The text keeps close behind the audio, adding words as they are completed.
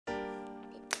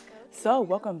So,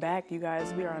 welcome back, you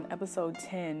guys. We are on episode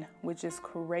 10, which is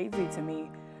crazy to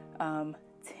me. 10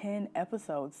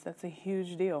 episodes, that's a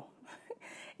huge deal.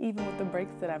 Even with the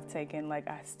breaks that I've taken, I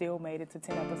still made it to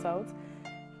 10 episodes.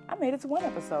 I made it to one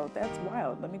episode. That's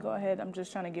wild. Let me go ahead. I'm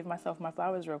just trying to give myself my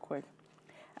flowers real quick.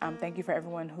 Thank you for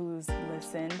everyone who's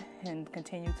listened and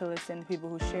continue to listen, people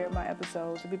who share my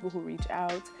episodes, the people who reach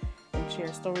out and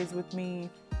share stories with me.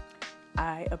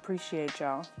 I appreciate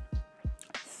y'all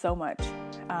so much.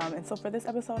 And so for this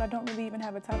episode, I don't really even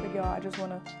have a topic, y'all. I just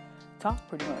want to talk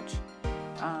pretty much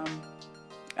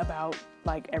about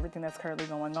everything that's currently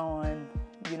going on,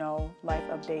 life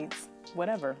updates,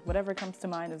 whatever comes to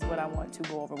mind is what I want to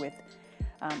go over with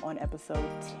on episode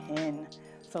 10.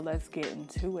 So let's get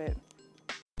into it.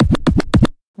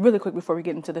 Really quick before we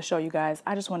get into the show, you guys,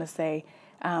 I just want to say,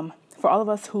 for all of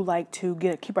us who like to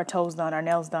keep our toes done, our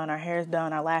nails done, our hair's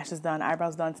done, our lashes done,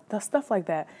 eyebrows done, stuff like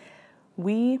that,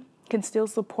 we can still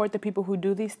support the people who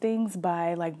do these things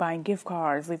by buying gift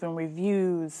cards, leaving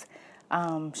reviews,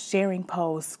 sharing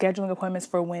posts, scheduling appointments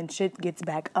for when shit gets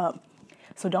back up.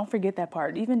 So don't forget that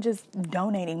part. Even just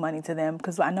donating money to them,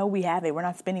 because I know we have it. We're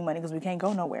not spending money because we can't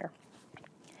go nowhere.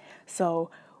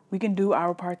 So we can do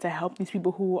our part to help these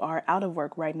people who are out of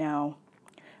work right now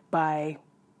by,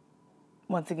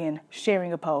 once again,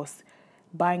 sharing a post,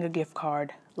 buying a gift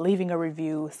card, leaving a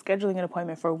review, scheduling an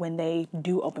appointment for when they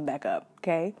do open back up,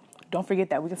 okay? Don't forget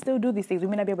that. We can still do these things. We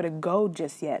may not be able to go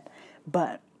just yet,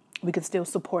 but we can still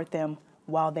support them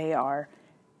while they are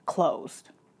closed.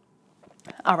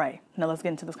 All right, now let's get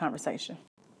into this conversation.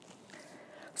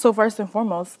 So first and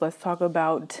foremost, let's talk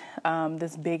about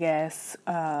this big-ass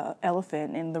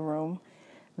elephant in the room,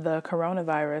 the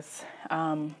coronavirus.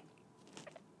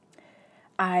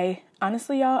 I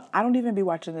honestly, y'all, I don't even be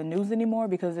watching the news anymore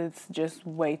because it's just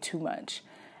way too much.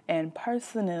 And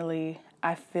personally,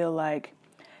 I feel like,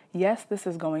 yes, this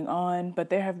is going on,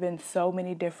 but there have been so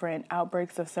many different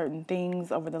outbreaks of certain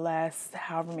things over the last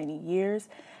however many years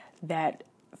that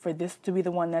for this to be the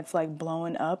one that's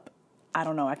blowing up, I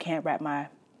don't know, I can't wrap my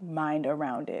mind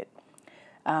around it.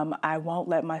 I won't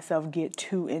let myself get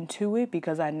too into it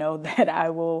because I know that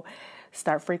I will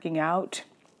start freaking out.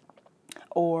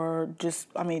 Or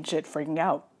freaking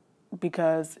out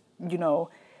because,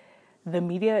 the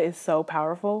media is so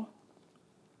powerful.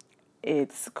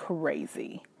 It's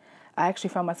crazy. I actually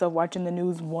found myself watching the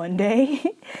news one day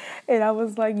and I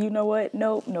was like, you know what?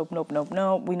 Nope.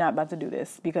 We're not about to do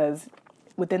this because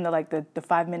within the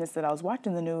 5 minutes that I was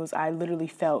watching the news, I literally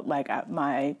felt like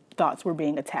my thoughts were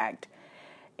being attacked.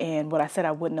 And what I said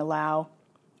I wouldn't allow,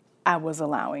 I was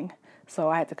allowing. So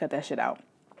I had to cut that shit out.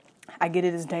 I get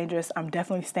it is dangerous. I'm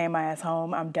definitely staying my ass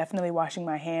home. I'm definitely washing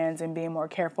my hands and being more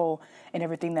careful in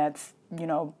everything that's,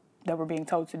 that we're being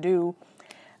told to do.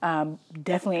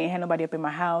 Definitely ain't had nobody up in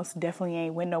my house. Definitely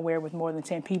ain't went nowhere with more than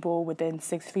 10 people within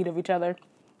 6 feet of each other.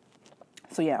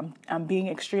 So yeah, I'm being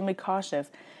extremely cautious,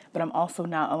 but I'm also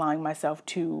not allowing myself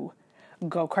to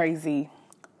go crazy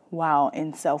while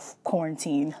in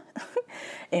self-quarantine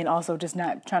and also just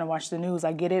not trying to watch the news.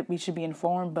 I get it. We should be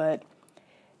informed, but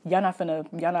I'm not finna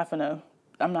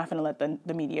let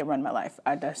the media run my life.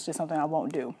 That's just something I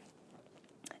won't do.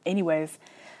 Anyways,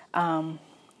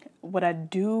 what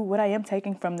I am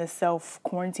taking from this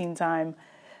self-quarantine time,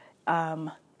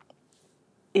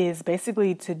 is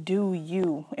basically to do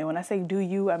you. And when I say do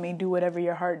you, I mean do whatever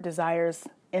your heart desires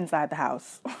inside the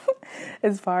house,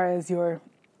 as far as your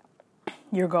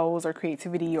goals or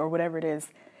creativity or whatever it is,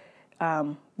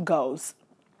 goes.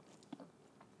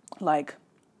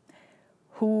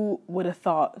 Who would have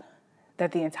thought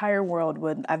that the entire world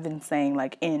would, I've been saying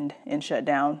end and shut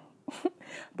down,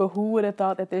 but who would have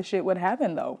thought that this shit would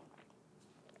happen though?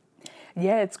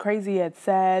 Yeah, it's crazy. It's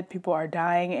sad. People are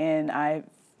dying and I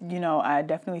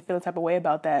definitely feel a type of way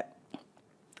about that.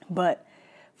 But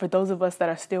for those of us that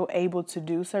are still able to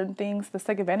do certain things, let's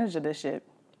take advantage of this shit.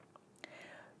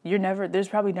 There's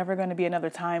probably never going to be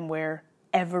another time where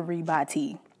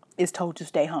everybody is told to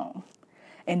stay home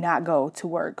and not go to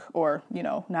work or,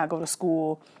 not go to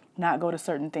school, not go to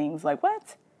certain things.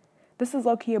 What? This is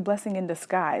low-key a blessing in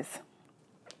disguise,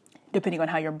 depending on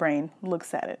how your brain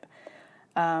looks at it.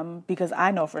 Because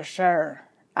I know for sure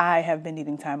I have been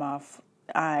needing time off.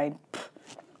 I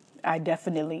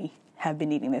definitely have been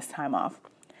needing this time off.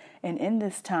 And in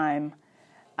this time,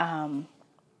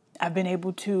 I've been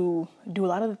able to do a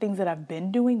lot of the things that I've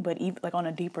been doing, but even on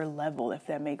a deeper level, if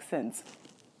that makes sense.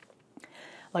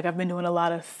 I've been doing a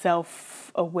lot of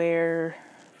self-awareness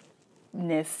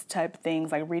type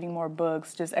things, reading more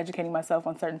books, just educating myself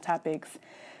on certain topics,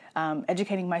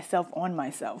 educating myself on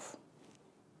myself.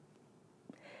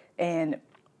 And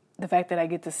the fact that I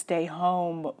get to stay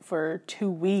home for 2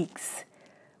 weeks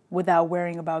without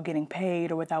worrying about getting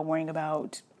paid or without worrying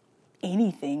about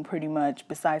anything pretty much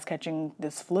besides catching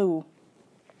this flu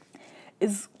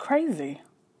is crazy.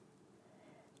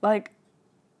 Like,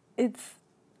 it's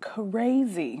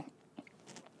crazy.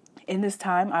 In this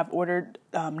time, I've ordered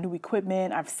new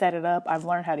equipment. I've set it up. I've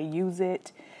learned how to use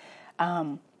it.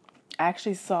 I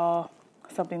actually saw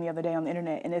something the other day on the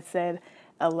internet, and it said,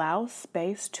 allow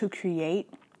space to create,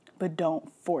 but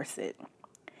don't force it.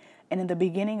 And in the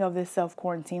beginning of this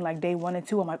self-quarantine, like day 1 and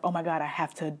 2, I'm like, oh my God, I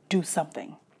have to do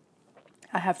something.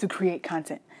 I have to create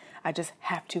content. I just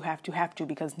have to,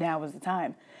 because now is the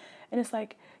time. And it's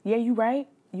like, yeah, you're right.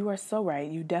 You are so right.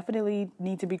 You definitely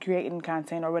need to be creating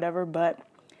content or whatever, but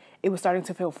it was starting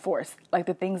to feel forced. Like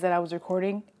the things that I was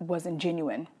recording wasn't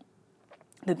genuine.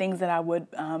 The things that I would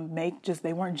make,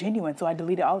 they weren't genuine. So I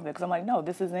deleted all of it because I'm like, no,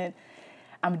 this isn't,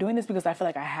 I'm doing this because I feel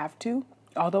like I have to,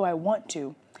 although I want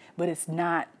to, but it's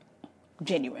not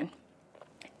genuine.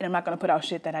 And I'm not going to put out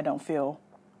shit that I don't feel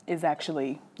is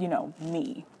actually,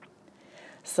 me.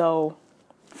 So,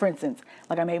 for instance,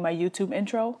 like I made my YouTube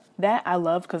intro. That I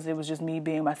loved because it was just me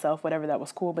being myself, whatever, that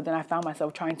was cool. But then I found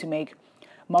myself trying to make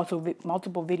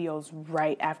multiple videos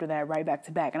right after that, right back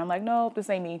to back. And I'm like, no, this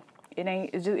ain't me.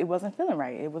 It wasn't feeling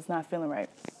right. It was not feeling right.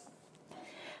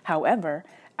 However,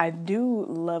 I do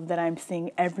love that I'm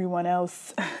seeing everyone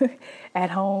else at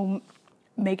home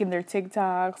making their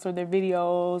TikToks or their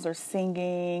videos or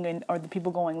singing or the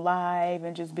people going live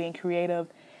and just being creative.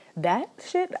 That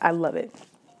shit, I love it.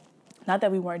 Not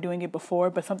that we weren't doing it before,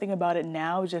 but something about it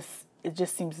now it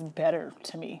just seems better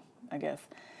to me, I guess.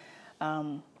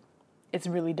 It's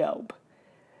really dope.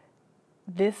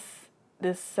 This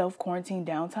self-quarantine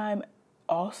downtime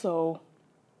also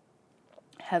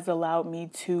has allowed me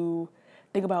to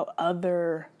think about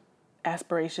other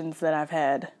aspirations that I've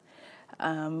had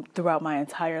throughout my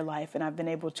entire life, and I've been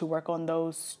able to work on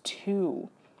those too.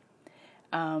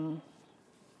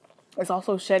 It's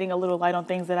also shedding a little light on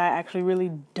things that I actually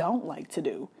really don't like to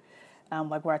do.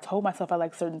 Like where I told myself I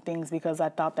like certain things because I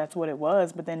thought that's what it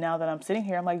was. But then now that I'm sitting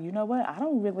here, I'm like, you know what? I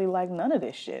don't really like none of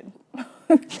this shit.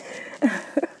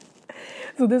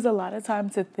 So there's a lot of time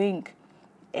to think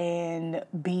and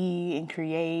be and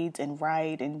create and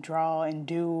write and draw and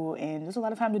do. And there's a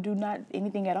lot of time to do not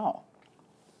anything at all.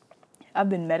 I've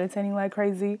been meditating like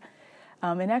crazy.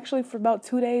 And actually for about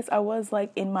 2 days, I was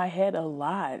like in my head a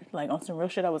lot. Like on some real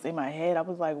shit, I was in my head. I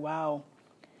was like, wow,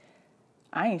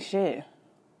 I ain't shit.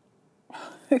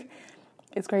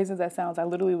 As crazy as that sounds, I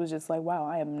literally was just like, wow,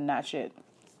 I am not shit.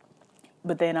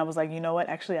 But then I was like, you know what?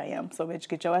 Actually, I am. So bitch,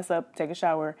 get your ass up, take a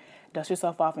shower, dust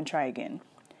yourself off and try again.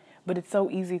 But it's so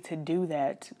easy to do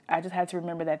that. I just had to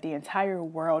remember that the entire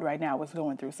world right now was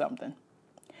going through something.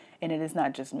 And it is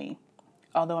not just me.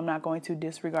 Although I'm not going to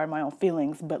disregard my own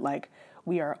feelings, but like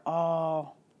we are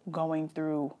all going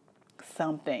through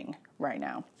something right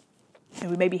now. And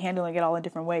we may be handling it all in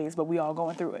different ways, but we all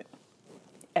going through it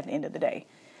at the end of the day.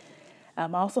 I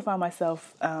also found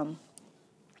myself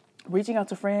reaching out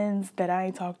to friends that I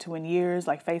ain't talked to in years,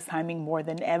 like FaceTiming more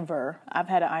than ever. I've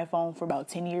had an iPhone for about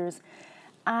 10 years.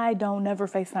 I don't never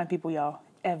FaceTime people, y'all,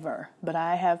 ever. But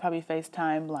I have probably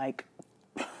FaceTime like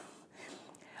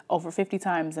over 50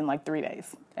 times in like 3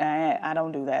 days. I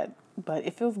don't do that, but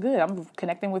it feels good. I'm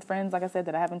connecting with friends, like I said,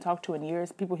 that I haven't talked to in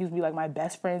years. People who used to be like my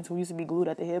best friends who used to be glued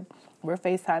at the hip. We're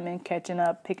FaceTiming, catching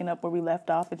up, picking up where we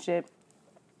left off and shit.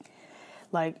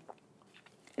 Like,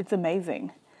 it's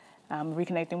amazing.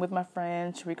 Reconnecting with my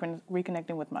friends,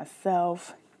 reconnecting with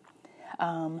myself.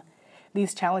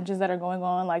 These challenges that are going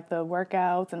on, like the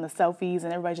workouts and the selfies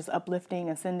and everybody just uplifting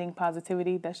and sending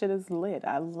positivity, that shit is lit.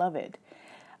 I love it.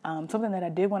 Something that I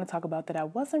did want to talk about that I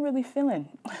wasn't really feeling.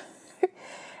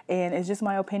 And it's just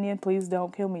my opinion. Please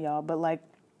don't kill me, y'all. But like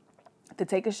to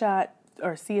take a shot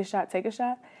or see a shot, take a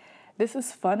shot. This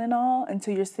is fun and all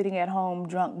until you're sitting at home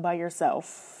drunk by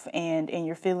yourself and in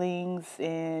your feelings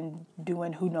and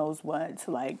doing who knows what.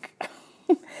 Like,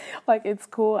 like it's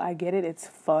cool. I get it. It's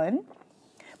fun.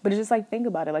 But it's just like, think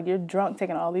about it. Like you're drunk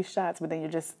taking all these shots, but then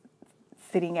you're just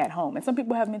sitting at home. And some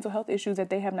people have mental health issues that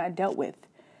they have not dealt with.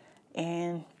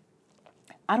 And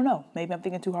I don't know. Maybe I'm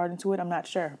thinking too hard into it. I'm not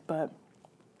sure. But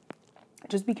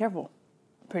just be careful,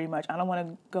 pretty much. I don't want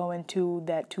to go into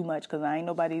that too much because I ain't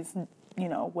nobody's,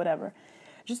 whatever.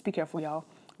 Just be careful, y'all,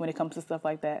 when it comes to stuff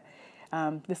like that.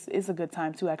 This is a good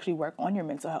time to actually work on your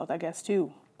mental health, I guess,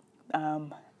 too.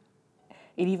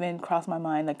 It even crossed my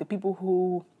mind, like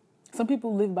some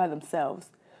people live by themselves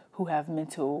who have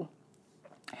mental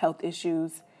health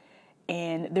issues.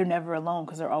 And they're never alone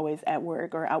because they're always at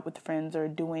work or out with friends or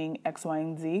doing X, Y,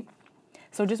 and Z.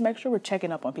 So just make sure we're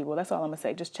checking up on people. That's all I'm going to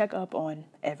say. Just check up on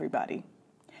everybody.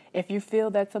 If you feel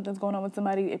that something's going on with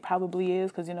somebody, it probably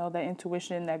is, because, that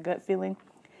intuition, that gut feeling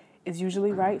is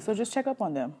usually right. So just check up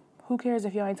on them. Who cares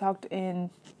if y'all ain't talked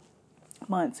in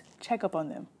months? Check up on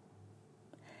them.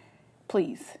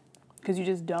 Please. Because you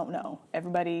just don't know.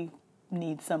 Everybody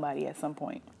needs somebody at some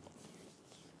point.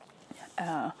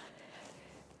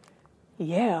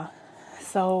 Yeah.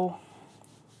 So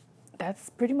that's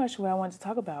pretty much what I wanted to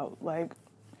talk about. Like,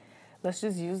 let's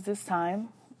just use this time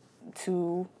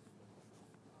to,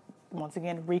 once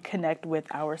again, reconnect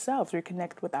with ourselves,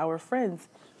 reconnect with our friends.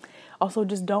 Also,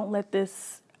 just don't let the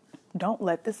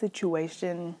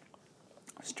situation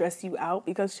stress you out,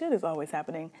 because shit is always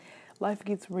happening. Life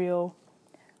gets real.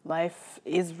 Life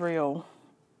is real.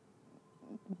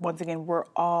 Once again, we're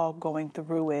all going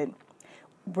through it.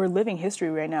 We're living history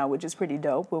right now, which is pretty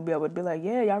dope. We'll be able to be like,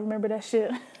 yeah, y'all remember that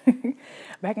shit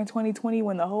back in 2020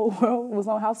 when the whole world was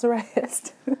on house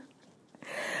arrest.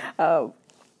 You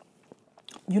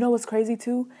know what's crazy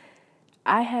too?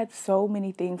 I had so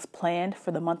many things planned for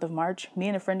the month of March. Me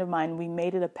and a friend of mine, we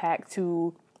made it a pact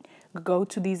to go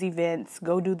to these events,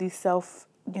 go do these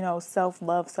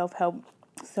self-love, self-help,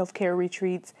 self-care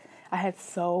retreats. I had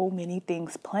so many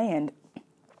things planned.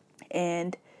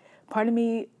 And part of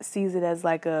me sees it as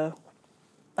like a,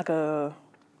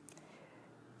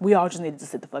 we all just needed to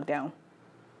sit the fuck down.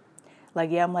 Like,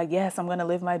 yeah, I'm like, yes, I'm going to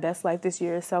live my best life this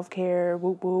year. Self-care,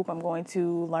 whoop, whoop. I'm going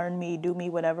to learn me, do me,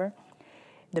 whatever.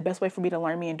 The best way for me to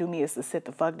learn me and do me is to sit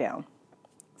the fuck down.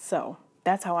 So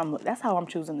that's how I'm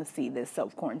choosing to see this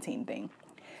self-quarantine thing.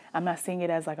 I'm not seeing it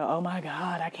as like, oh my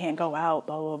God, I can't go out,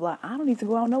 blah, blah, blah. I don't need to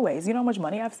go out no ways. You know how much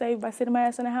money I've saved by sitting my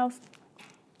ass in the house?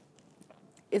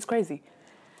 It's crazy.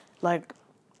 Like,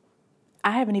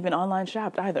 I haven't even online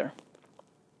shopped either.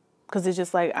 Because it's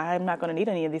just like, I'm not going to need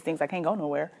any of these things. I can't go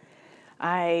nowhere.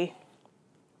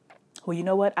 Well, you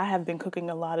know what? I have been cooking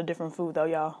a lot of different food though,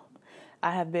 y'all.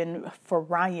 I have been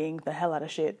frying the hell out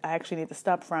of shit. I actually need to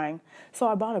stop frying. So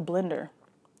I bought a blender.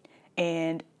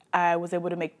 And I was able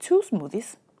to make 2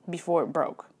 smoothies before it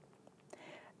broke.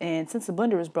 And since the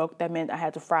blender was broke, that meant I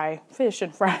had to fry fish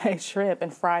and fry shrimp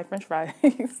and fry french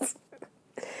fries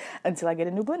until I get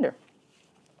a new blender.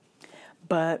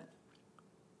 But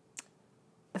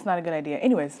it's not a good idea.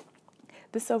 Anyways,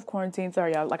 this self-quarantine,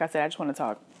 sorry y'all, like I said, I just want to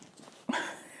talk.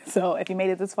 So if you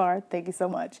made it this far, thank you so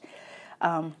much.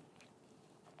 I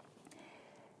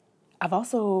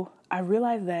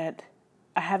realized that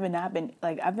I've been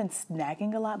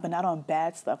snacking a lot, but not on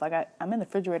bad stuff. Like I'm in the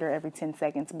refrigerator every 10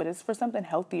 seconds, but it's for something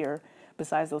healthier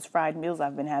besides those fried meals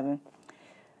I've been having.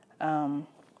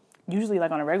 Usually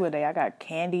like on a regular day, I got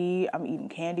candy. I'm eating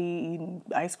candy, eating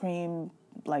ice cream,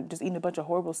 like just eating a bunch of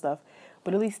horrible stuff.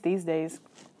 But at least these days,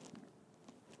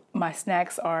 my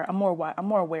snacks I'm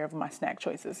more aware of my snack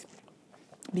choices,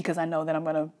 because I know that I'm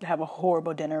going to have a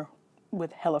horrible dinner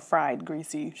with hella fried,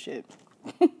 greasy shit.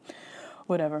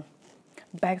 Whatever.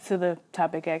 Back to the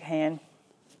topic at hand.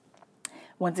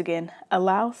 Once again,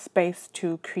 allow space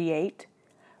to create,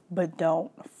 but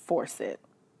don't force it.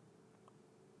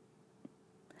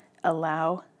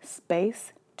 Allow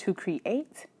space to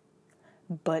create,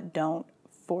 but don't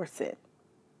force it.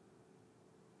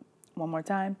 One more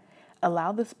time.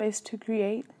 Allow the space to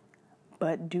create,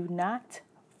 but do not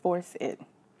force it.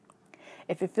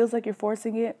 If it feels like you're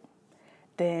forcing it,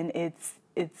 then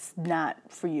it's not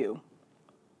for you.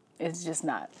 It's just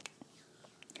not.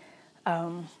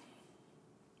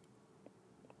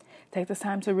 Take this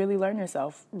time to really learn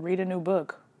yourself. Read a new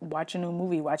book. Watch a new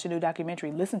movie. Watch a new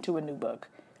documentary. Listen to a new book.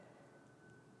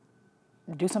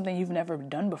 Do something you've never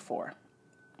done before.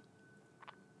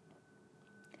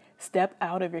 Step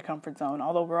out of your comfort zone.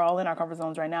 Although we're all in our comfort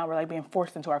zones right now, we're like being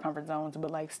forced into our comfort zones, but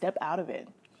like step out of it.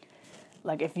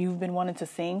 Like if you've been wanting to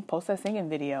sing, post that singing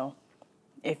video.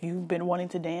 If you've been wanting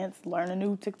to dance, learn a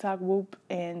new TikTok whoop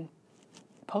and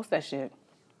post that shit.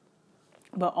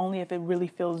 But only if it really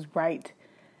feels right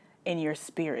in your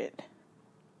spirit.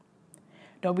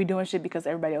 Don't be doing shit because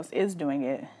everybody else is doing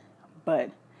it,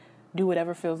 but do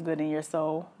whatever feels good in your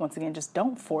soul. Once again, just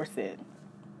don't force it.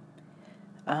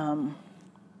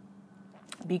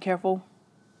 Be careful.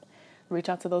 Reach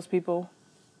out to those people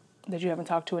that you haven't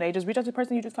talked to in ages. Reach out to the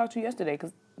person you just talked to yesterday,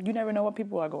 because you never know what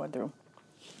people are going through.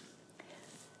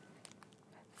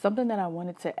 Something that I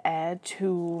wanted to add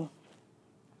to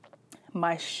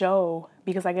my show,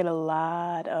 because I get a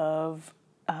lot of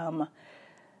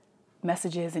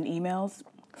messages and emails.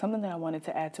 Something that I wanted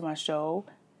to add to my show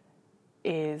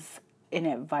is an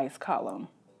advice column.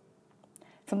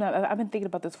 Sometimes I've been thinking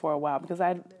about this for a while, because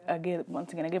I give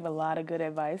a lot of good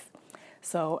advice.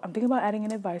 So I'm thinking about adding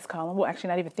an advice column. Well, actually,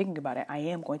 not even thinking about it. I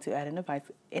am going to add an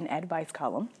advice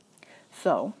column.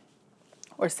 So,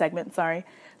 or segment, sorry.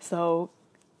 So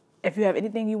if you have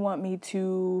anything you want me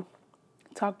to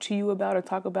talk to you about or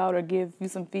talk about or give you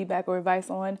some feedback or advice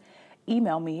on,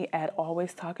 email me at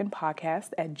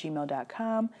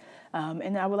alwaystalkingpodcast@gmail.com.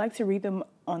 And I would like to read them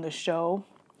on the show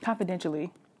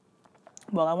confidentially.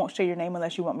 Well, I won't share your name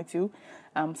unless you want me to.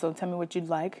 So tell me what you'd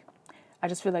like. I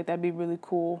just feel like that'd be really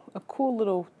cool. A cool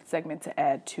little segment to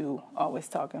add to Always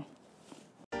Talking.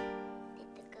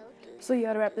 So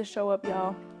yeah, to wrap this show up,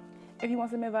 y'all, if you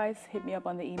want some advice, hit me up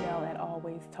on the email at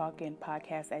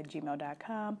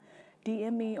alwaystalkingpodcast@gmail.com.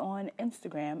 DM me on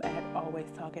Instagram at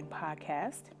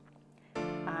alwaystalkingpodcast.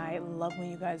 I love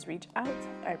when you guys reach out.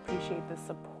 I appreciate the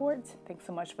support. Thanks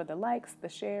so much for the likes, the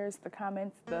shares, the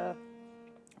comments, the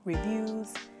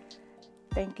reviews.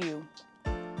 Thank you.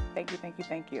 Thank you, thank you,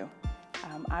 thank you.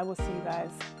 I will see you guys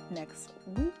next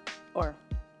week, or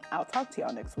I'll talk to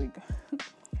y'all next week.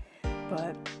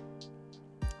 But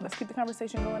let's keep the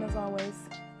conversation going as always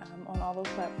on all those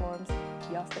platforms.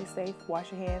 Y'all stay safe,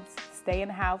 wash your hands, stay in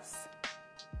the house.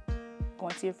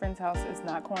 Going to your friend's house is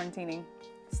not quarantining.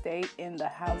 Stay in the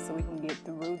house so we can get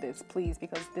through this, please,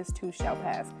 because this too shall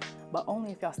pass. But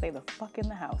only if y'all stay the fuck in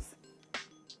the house.